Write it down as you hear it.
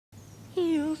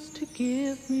He used to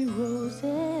give me roses.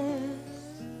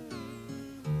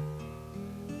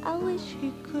 I wish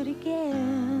he could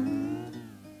again.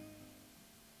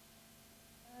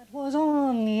 It was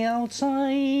on the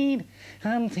outside,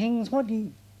 and things what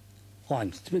you... Oh,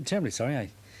 I'm terribly sorry. I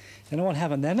don't know what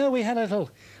happened there. No, we had a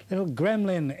little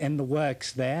gremlin in the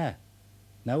works there.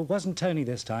 No, it wasn't Tony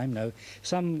this time. No,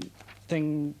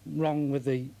 something wrong with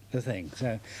the thing.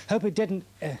 So hope it didn't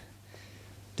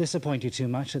disappoint you too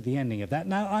much at the ending of that.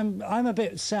 Now I'm a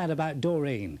bit sad about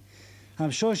Doreen.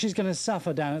 I'm sure she's going to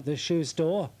suffer down at the shoe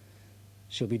store.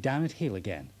 She'll be down at heel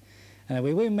again.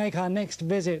 We will make our next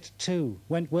visit to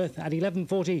Wentworth at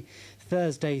 11:40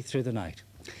 Thursday through the night.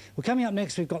 Well, coming up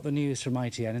next, we've got the news from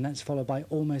ITN, and that's followed by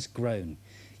Almost Grown.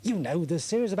 You know, the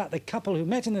series about the couple who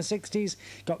met in the 60s,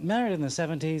 got married in the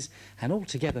 70s, and all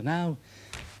together now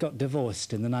got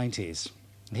divorced in the 90s.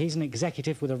 He's an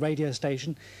executive with a radio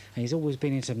station, and he's always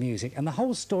been into music. And the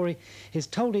whole story is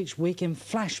told each week in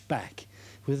flashback,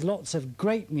 with lots of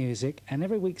great music, and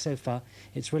every week so far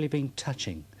it's really been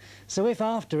touching. So if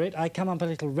after it I come up a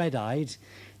little red-eyed,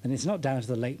 then it's not down to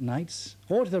the late nights,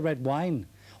 or to the red wine,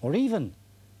 or even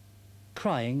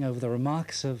crying over the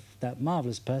remarks of that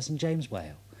marvellous person, James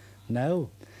Whale. No,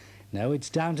 it's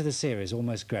down to the series,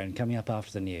 Almost Grown, coming up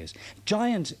after the news.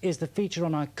 Giant is the feature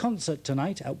on our concert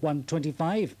tonight at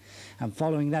 1:25, and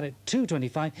following that at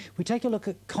 2:25, we take a look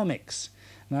at comics.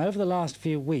 Now, over the last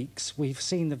few weeks, we've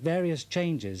seen the various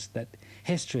changes that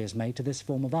history has made to this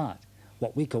form of art,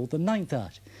 what we call the ninth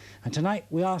art. And tonight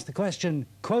we ask the question,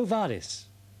 Quo Vadis?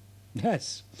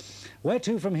 Yes, where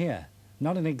to from here?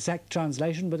 Not an exact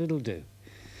translation, but it'll do.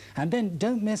 And then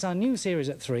don't miss our new series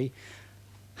at 3,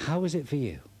 How Is It For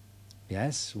You?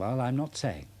 Yes, well, I'm not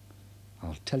saying.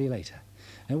 I'll tell you later.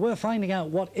 And we're finding out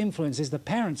what influences the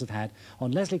parents have had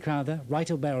on Leslie Crowther,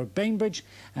 Rita O'Bear of Bainbridge,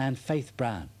 and Faith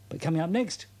Brown. But coming up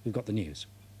next, we've got the news.